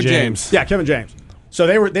guy. Kevin James. Yeah, Kevin James. So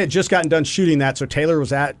they had just gotten done shooting that. So Taylor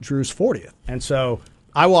was at Drew's 40th, and so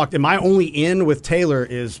I walked. And my only in with Taylor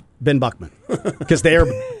is Ben Buckman because they're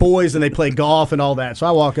boys and they play golf and all that. So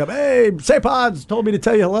I walk up. Hey, Say Pods told me to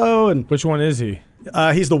tell you hello. And which one is he?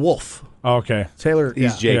 He's the wolf. Oh, okay. Taylor.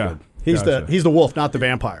 He's Jacob. Yeah. He's the wolf, not the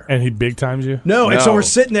vampire. And he big times you? No. And so we're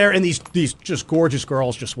sitting there, and these just gorgeous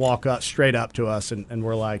girls just walk up straight up to us, and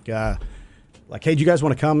we're like, hey, do you guys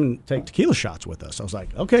want to come and take tequila shots with us? I was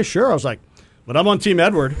like, okay, sure. I was like, but I'm on Team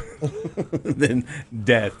Edward. Then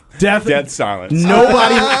death silence.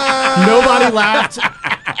 Nobody laughed,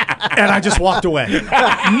 and I just walked away. No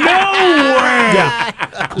way!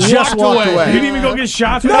 Yeah, just walked away. You didn't even go get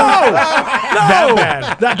shots? No,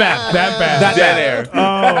 That bad. Dead air.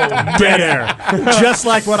 Oh, dead air. Just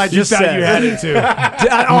like what I just you thought said. You had it too.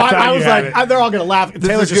 I was like, they're all going to laugh.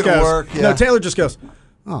 Taylor just goes, work, yeah. No, Taylor just goes,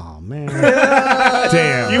 oh, man.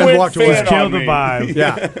 Damn. You walked away. Just killed the vibe.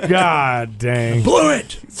 Yeah. God dang. Blew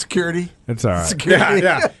it. Security. It's all right. Security.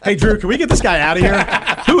 Yeah. Hey, Drew, can we get this guy out of here?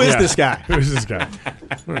 Who is this guy? Who's this guy?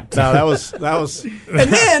 No, that was,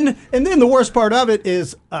 and then the worst part of it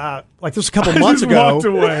is, like this a couple months ago, walked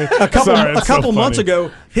away. a couple so months funny.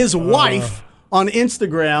 ago, his wife on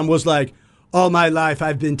Instagram was like, all my life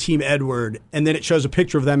I've been Team Edward, and then it shows a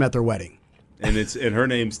picture of them at their wedding. And her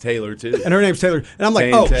name's Taylor too. And her name's Taylor. And I'm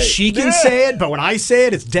like, Tay. she can say it, but when I say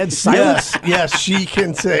it, it's dead silence. Yes, she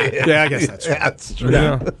can say it. Yeah, I guess that's true. That's true.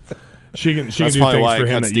 Yeah. She can That's do probably things why for it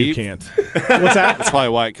him cuts that you deep. can't. What's that? That's probably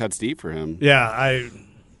why it cuts deep for him. Yeah, I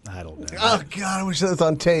don't know. Oh God, I wish that was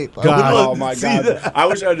on tape. I God. would love Oh to my see God! that. I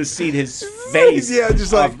wish I would have seen his face. Yeah,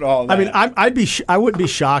 just like all that. I mean, I wouldn't be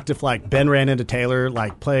shocked if like Ben ran into Taylor,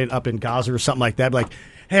 like playing up in Gaza or something like that. Like,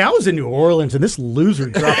 hey, I was in New Orleans and this loser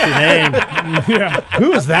dropped your name. Yeah.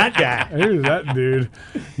 Who is that guy? Who's that dude?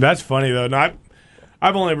 That's funny though. No,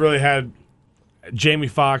 I've only really had Jamie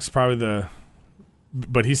Foxx,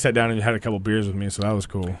 but he sat down and had a couple beers with me, so that was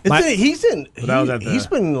cool. he's been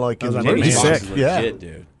like in at the the Jamie Mansion. Foxx is Yeah. legit,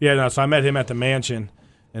 dude. Yeah, no. So I met him at the Mansion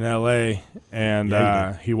in L.A.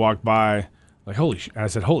 and he walked by. Like I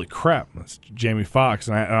said, holy crap! That's Jamie Foxx,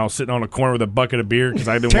 and I was sitting on a corner with a bucket of beer because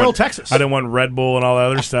I didn't Terrell, want Texas. I didn't want Red Bull and all that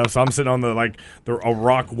other stuff. So I'm sitting on a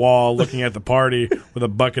rock wall looking at the party with a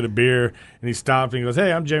bucket of beer, and he stopped and he goes,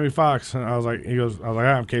 "Hey, I'm Jamie Foxx." And I was like,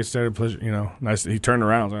 "I'm Case Stetter, pleasure." Nice. He turned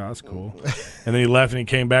around. I was like, "Oh, that's cool." And then he left and he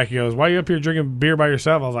came back. He goes, "Why are you up here drinking beer by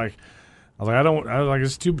yourself?" I was like,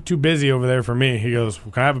 it's too busy over there for me. He goes,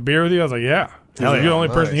 well, "Can I have a beer with you?" I was like, "Yeah." You're the only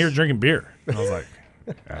person here drinking beer. And I was like.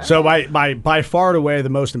 So by far and away the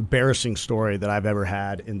most embarrassing story that I've ever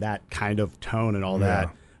had in that kind of tone and all that.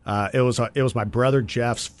 It was my brother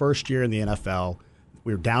Jeff's first year in the NFL.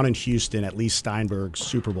 We were down in Houston at Lee Steinberg's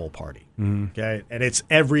Super Bowl party. Mm-hmm. Okay, and it's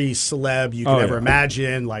every celeb you could ever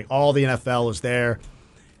imagine. Like all the NFL is there,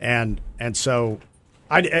 and so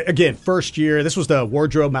again first year. This was the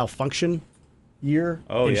wardrobe malfunction year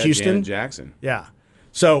in Houston. Janet Jackson. Yeah.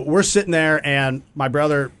 So we're sitting there, and my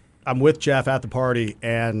brother. I'm with Jeff at the party,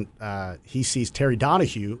 and he sees Terry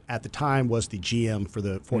Donahue, at the time was the GM for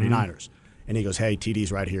the 49ers. Mm-hmm. And he goes, hey,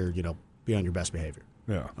 TD's right here, be on your best behavior.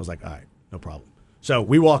 Yeah. I was like, all right, no problem. So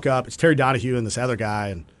we walk up, it's Terry Donahue and this other guy,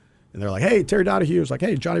 and they're like, hey, Terry Donahue. Is like,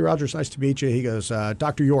 hey, Johnny Rogers, nice to meet you. He goes,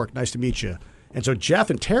 Dr. York, nice to meet you. And so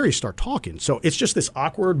Jeff and Terry start talking. So it's just this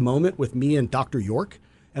awkward moment with me and Dr. York.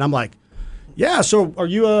 And I'm like, yeah, so are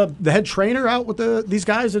you the head trainer out with these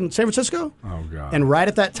guys in San Francisco? Oh, God. And right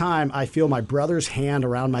at that time, I feel my brother's hand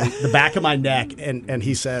around the back of my neck, and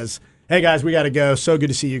he says, hey, guys, we got to go. So good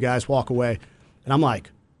to see you guys. Walk away. And I'm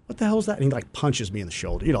like, what the hell is that? And he, like, punches me in the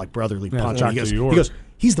shoulder, like brotherly punch. And he goes,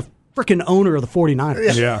 he's the freaking owner of the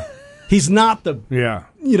 49ers. Yeah. He's not the Yeah.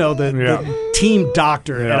 the team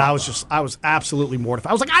doctor, Yeah. and I was absolutely mortified.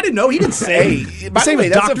 I was like, I didn't know. He didn't say. Hey, He by the said way, it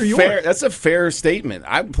was Dr. York. that's a fair statement.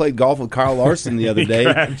 I played golf with Kyle Larson the other day.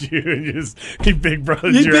 Grabbed you and he big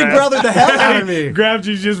brothered He your big ass. brothered the hell out of me. Grabbed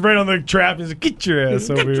you just right on the trap and said, "Get your ass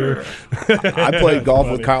over here." I played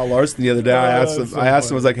golf with Kyle Larson the other day. I asked him. that's so I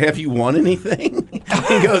asked him. I was like, "Have you won anything?"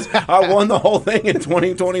 He goes, "I won the whole thing in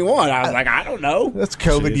 2021." I was like, "I don't know." That's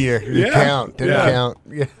COVID year. Didn't Yeah. count. Didn't Yeah. count.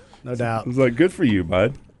 Yeah. No doubt. I was like, "Good for you,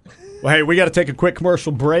 bud." Well, hey, we got to take a quick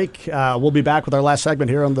commercial break. We'll be back with our last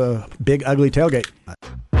segment here on the Big Ugly Tailgate.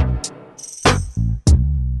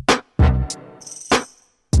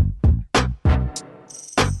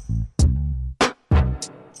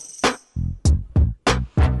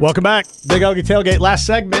 Welcome back. Big Ugly Tailgate, last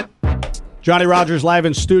segment. Johnny Rogers live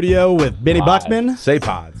in studio with Benny Buckman. Say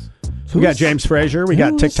pods. We got James Frazier. We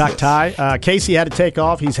got TikTok Ty. Casey had to take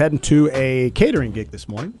off. He's heading to a catering gig this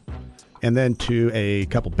morning. And then to a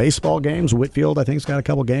couple baseball games. Whitfield, I think, has got a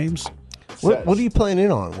couple games. What are you playing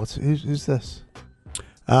in on? Who's this?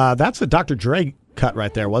 That's a Dr. Dre cut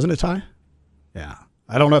right there, wasn't it, Ty? Yeah.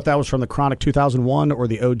 I don't know if that was from the Chronic 2001 or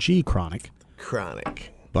the OG Chronic,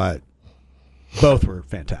 Chronic. but both were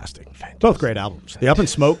fantastic. Both great albums. The Up in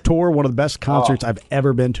Smoke tour, one of the best concerts I've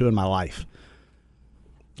ever been to in my life.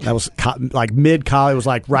 That was like mid-college. It was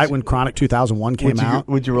like right when Chronic 2001 came out.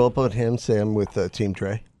 Would you roll up on him, say I'm with Team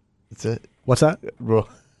Dre? That's it. What's that? Roll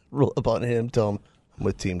up on him, tell him I'm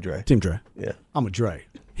with Team Dre. Team Dre. Yeah. I'm a Dre.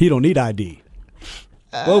 He don't need ID.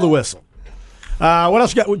 Blow the whistle. What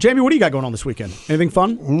else you got? Jamie, what do you got going on this weekend? Anything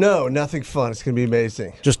fun? No, nothing fun. It's going to be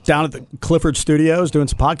amazing. Just down at the Clifford Studios doing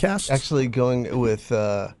some podcasts? Actually, going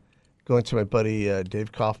to my buddy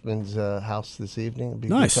Dave Kaufman's house this evening. It'll be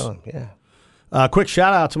Nice. a good time. Yeah. Quick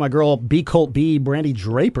shout out to my girl B Colt B, Brandy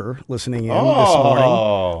Draper, listening in this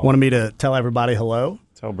morning. Wanted me to tell everybody hello.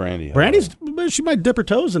 Tell Brandy. Brandy's she might dip her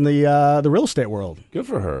toes in the real estate world. Good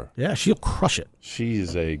for her. Yeah, she'll crush it.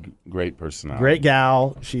 She's a great personality. Great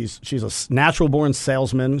gal. She's a natural born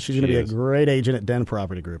salesman. She's going to be a is. great agent at Den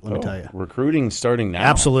Property Group. Let me tell you. Recruiting starting now.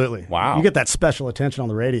 Absolutely. Wow. You get that special attention on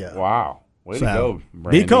the radio. Wow. Way to So, go,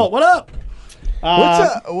 Brandy. B Colt, what up?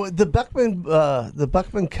 What's the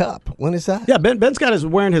Buckman Cup? When is that? Yeah, Ben's got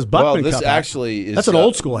wearing his Buckman Well, this cup hat. actually is. That's an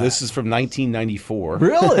old school hat. This is from 1994.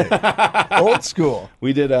 Really? Old school.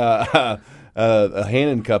 We did a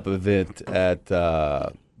Hannon Cup event at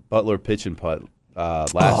Butler Pitch and Putt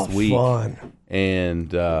last week. Fun.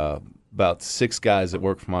 And about 6 guys that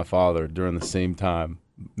work for my father during the same time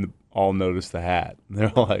all noticed the hat. They're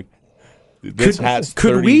like, this hat's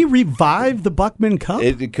Could 30 we revive the Buckman Cup?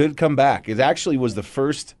 It could come back. It actually was the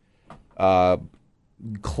first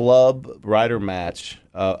club rider match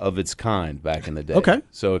of its kind back in the day. Okay.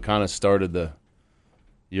 So it kind of started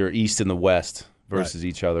your East and the West versus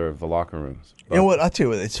each other of the locker rooms. You know what? I'll tell you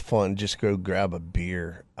what, it's fun. Just go grab a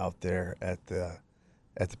beer out there at the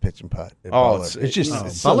Pitch and Putt. at Oh, Butler. it's it's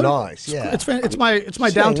so Butler? nice. Yeah. It's my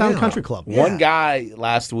Staying downtown out. country club. One guy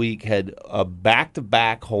last week had a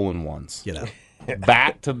back-to-back hole-in-ones. You know,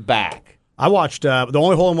 Back-to-back. I watched the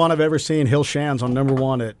only hole in one I've ever seen. Hill Shands on number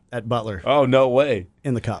 1 at Butler Oh, no way.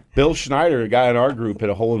 in the cup. Bill Schneider, a guy in our group, hit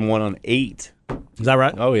a hole-in-one on 8. Is that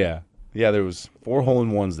right? Oh, yeah. Yeah, there was 4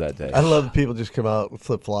 hole-in-ones that day. I love people just come out with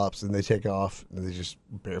flip flops and they take off and they just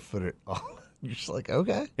barefoot it. You're just like,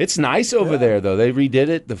 okay. It's nice over there, though. They redid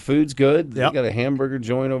it. The food's good. Yep. They got a hamburger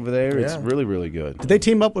joint over there. It's really, really good. Did they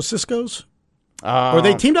team up with Cisco's? Or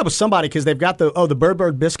they teamed up with somebody because they've got the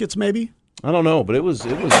Bird biscuits maybe? I don't know, but it was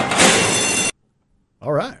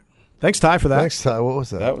All right. Thanks, Ty, for that. Thanks, Ty. What was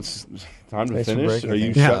that? that was time to Thanks for finish. breaking Are you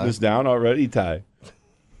things shutting down. this down already, Ty?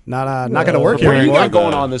 Not going to work here What do you anymore. got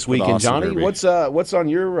going on this with weekend, Austin Johnny? Derby. What's on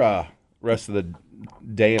your rest of the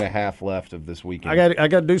day and a half left of this weekend? I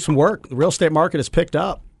got to do some work. The real estate market has picked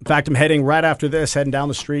up. In fact, I'm heading right after this, heading down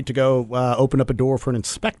the street to go open up a door for an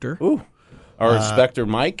inspector. Ooh. Our inspector,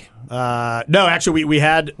 Mike? No, actually, we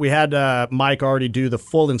had Mike already do the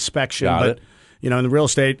full inspection. Got but it. in the real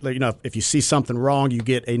estate, if you see something wrong, you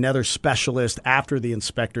get another specialist after the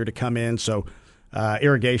inspector to come in. So,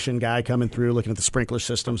 irrigation guy coming through, looking at the sprinkler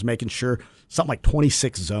systems, making sure something like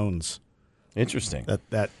 26 zones Interesting.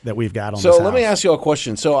 that we've got on. So this let me house. ask you a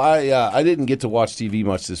question. So I didn't get to watch TV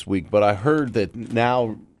much this week, but I heard that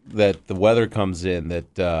now that the weather comes in,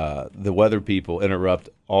 that the weather people interrupt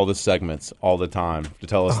all the segments all the time to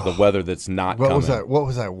tell us the weather that's not What coming.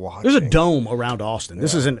 was I watching? There's a dome around Austin.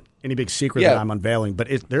 This isn't any big secret Yeah. that I'm unveiling, but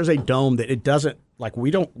there's a dome that it doesn't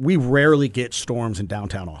we rarely get storms in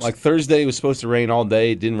downtown Austin. Like Thursday was supposed to rain all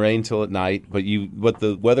day. It didn't rain till at night. But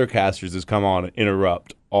the weathercasters has come on and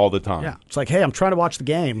interrupt all the time. Yeah, it's like, hey, I'm trying to watch the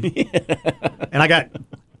game, and I got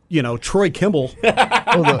Troy Kimball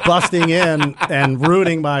busting in and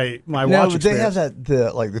ruining my watch but experience. they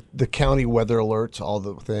have the county weather alerts, all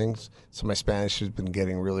the things. So my Spanish has been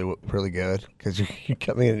getting really, really good because you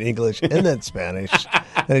cut me in English and then Spanish,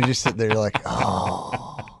 and I just sit there like,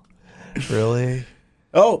 oh, really?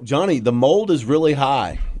 Oh, Johnny, the mold is really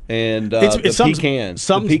high, and It's the pecans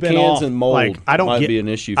and mold might be an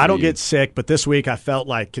issue. I don't get sick, but this week I felt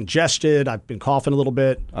like congested. I've been coughing a little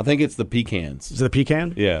bit. I think it's the pecans. Is it the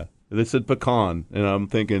pecan? Yeah, they said pecan, and I'm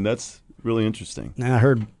thinking that's really interesting. And I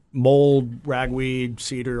heard mold, ragweed,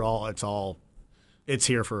 cedar. It's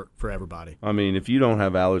here for everybody. I mean, if you don't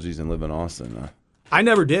have allergies and live in Austin, I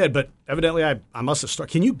never did, but evidently I must have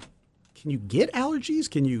started. Can you get allergies?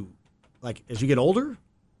 Can you as you get older,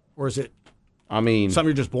 or is it? I mean, something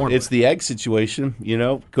you're just born It's with? the egg situation,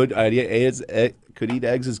 Could eat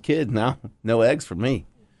eggs as a kid. Now, no eggs for me.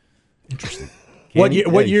 Interesting. What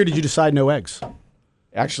year did you decide no eggs?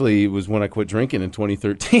 Actually, it was when I quit drinking in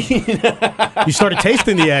 2013. You started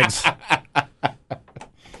tasting the eggs.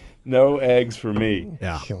 No eggs for me.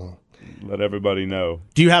 Yeah. Let everybody know.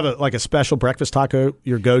 Do you have a special breakfast taco,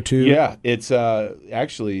 your go-to? Yeah, it's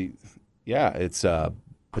it's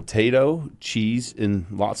potato, cheese, and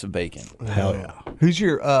lots of bacon. Hell yeah. Who's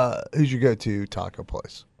your go-to taco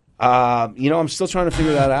place? I'm still trying to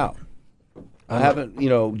figure that out. I haven't,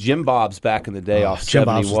 Jim Bob's back in the day off Jim 71.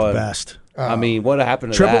 Bob's was the best. I mean, what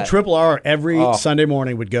happened to Triple that? Triple R every Sunday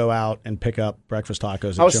morning would go out and pick up breakfast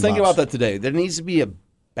tacos. I was thinking about that today. There needs to be a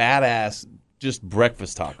badass just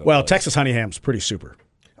breakfast taco. Well, place. Texas Honey Ham's pretty super.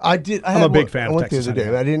 I'm a big fan of I went Texas the other Honey day.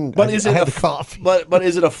 Ham. I didn't. But I had the coffee. But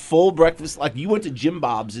is it a full breakfast? Like you went to Jim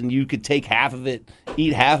Bob's and you could take half of it,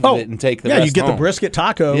 eat half of it, and take the rest you get home. the brisket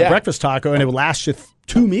taco, breakfast taco, and it would last you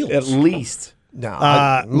 2 meals at least. No,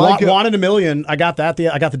 Juan in a Million. I got that.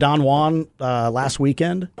 I got the Don Juan last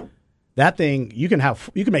weekend. That thing you can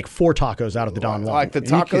make 4 tacos out of the Don Juan. Like the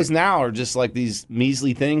tacos now are just like these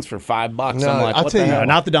measly things for $5. No, I'm like, I'll what tell the you, hell?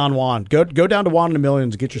 Not the Don Juan. Go down to Juan in a Million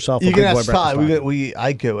and get yourself a You big can boy ask breakfast Todd. taco.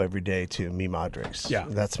 I go every day to Mi Madres. Yeah.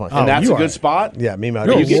 That's my And favorite. that's you a good are. spot. Yeah, Mi You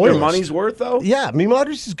Madres. get your loyalist. money's worth though. Yeah, Mi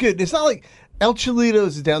Madres is good. It's not like El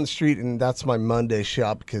Chilito's is down the street, and that's my Monday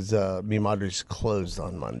shop because Mi Madres is closed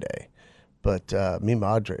on Monday. But Mi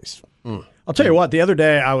Madres. I'll tell you what. The other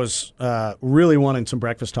day I was really wanting some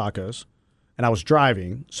breakfast tacos, and I was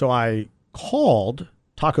driving, so I called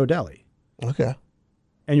Taco Deli. Okay.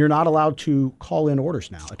 And you're not allowed to call in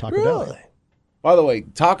orders now at Taco Deli. Really? By the way,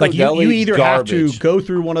 Taco Like Deli you either garbage. have to go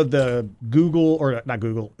through one of the Google or not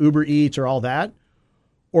Google, Uber Eats or all that,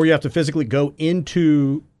 or you have to physically go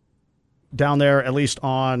into down there at least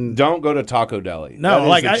on. Don't go to Taco Deli. No, That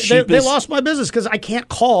like is the they cheapest- lost my business because I can't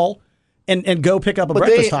call and go pick up a But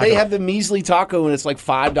breakfast taco. they have the measly taco and it's like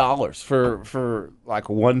 $5 for like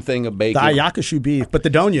one thing of bacon. the Ayakashu beef, but the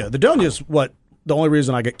Donya is what the only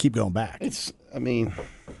reason I keep going back. It's like,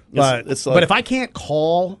 But if I can't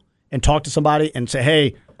call and talk to somebody and say,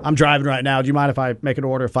 "Hey, I'm driving right now. Do you mind if I make an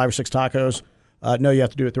order of 5 or 6 tacos?" No, you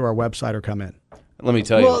have to do it through our website or come in. let me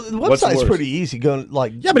tell you, Well, the what's website's worse? pretty easy. Going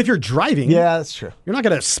like Yeah, but if you're driving, yeah, that's true. you're not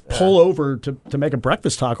going to pull over to make a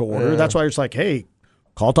breakfast taco order. That's why it's like, "Hey,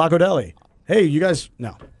 call Taco Deli." Hey, you guys,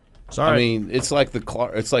 no, sorry. I mean, it's like there's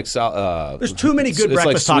too many good it's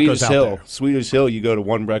breakfast like tacos Swedish out Hill. there. Swedish Hill, you go to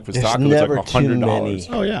one breakfast There's taco, never it's like too $100. many.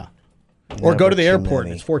 Oh yeah, or go to the too airport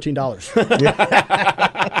many. and it's $14.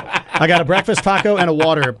 I got a breakfast taco and a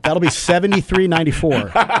water. That'll be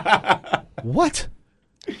 $73.94. What?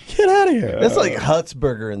 Get out of here! That's like Hut's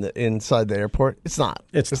Burger inside the airport. It's not.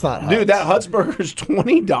 It's not. Dude, Hut's. that Hut's burger is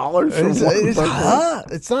 $20 for It's, one it's burger. Hut.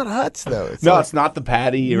 It's not Hut's though. It's not the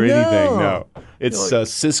patty or anything. No, it's a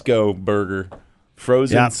Cisco burger,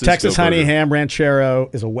 frozen. Yeah, Cisco Texas Honey burger. Ham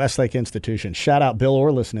Ranchero is a Westlake institution. Shout out Bill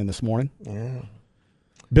Orr listening this morning. Yeah.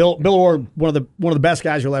 Bill Orr, one of the best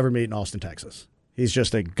guys you'll ever meet in Austin, Texas. He's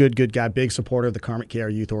just a good guy, big supporter of the Carmen Care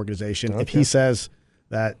Youth Organization. If he says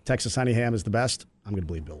that Texas Honey Ham is the best, I'm going to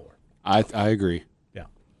believe Bill Orr. I agree. Yeah.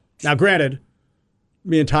 Now, granted,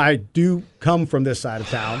 me and Ty do come from this side of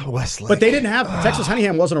town, Westlake. but they didn't have Texas Honey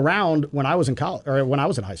Ham wasn't around when I was in college or when I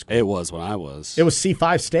was in high school. It was when I was. It was C5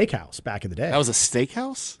 Steakhouse back in the day. That was a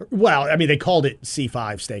steakhouse? Well, I mean, they called it C5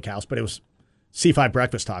 Steakhouse, but it was C5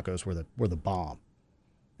 breakfast tacos were the bomb.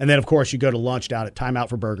 And then, of course, you go to lunch down at Time Out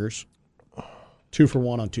for Burgers, 2 for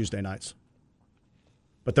 $1 on Tuesday nights.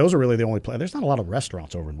 But those are really the only place. There's not a lot of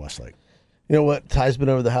restaurants over in Westlake. You know what? Ty's been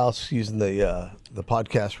over the house using the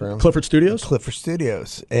podcast room. Clifford Studios? Clifford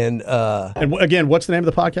Studios. And again, what's the name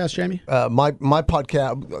of the podcast, Jamie? my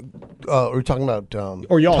podcast, we're talking about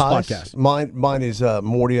Or y'all's Ty's. podcast. Mine is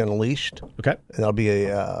Morty Unleashed. Okay. And that'll be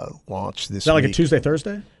a launch this Is that like a week. Tuesday,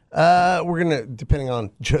 Thursday? We're gonna, depending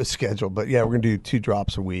on Joe's schedule, but yeah, we're gonna do 2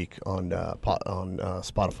 drops a week on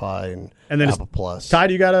Spotify and then Apple Plus. Ty,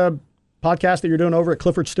 do you got a podcast that you're doing over at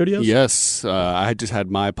Clifford Studios? Yes, I just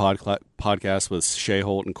had my podcast with Shea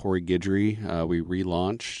Holt and Corey Guidry. We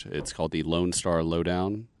relaunched. It's called the Lone Star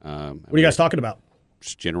Lowdown. What are you guys talking about?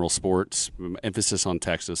 Just general sports, emphasis on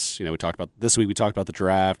Texas. We talked about this week. We talked about the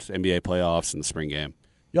draft, NBA playoffs, and the spring game.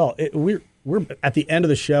 Y'all, we're at the end of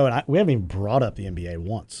the show, and we haven't even brought up the NBA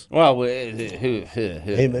once. Well,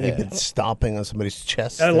 They've been stomping on somebody's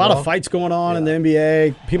chest. A lot of fights going on in the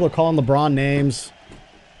NBA. People are calling LeBron names.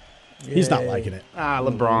 He's not liking it.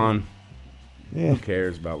 LeBron. Who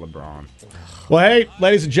cares about LeBron? Well, hey,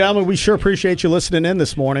 ladies and gentlemen, we sure appreciate you listening in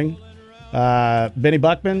this morning. Benny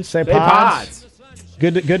Buckman, say pods.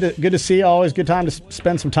 Good to see you. Always good time to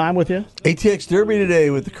spend some time with you. ATX Derby today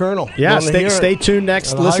with the Colonel. Yeah, stay tuned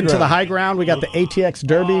next. Listen to the High Ground. We got the ATX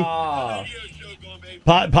Derby.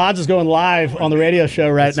 Pods is going live on the radio show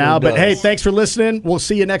right now. But hey, thanks for listening. We'll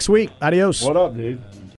see you next week. Adios. What up, dude?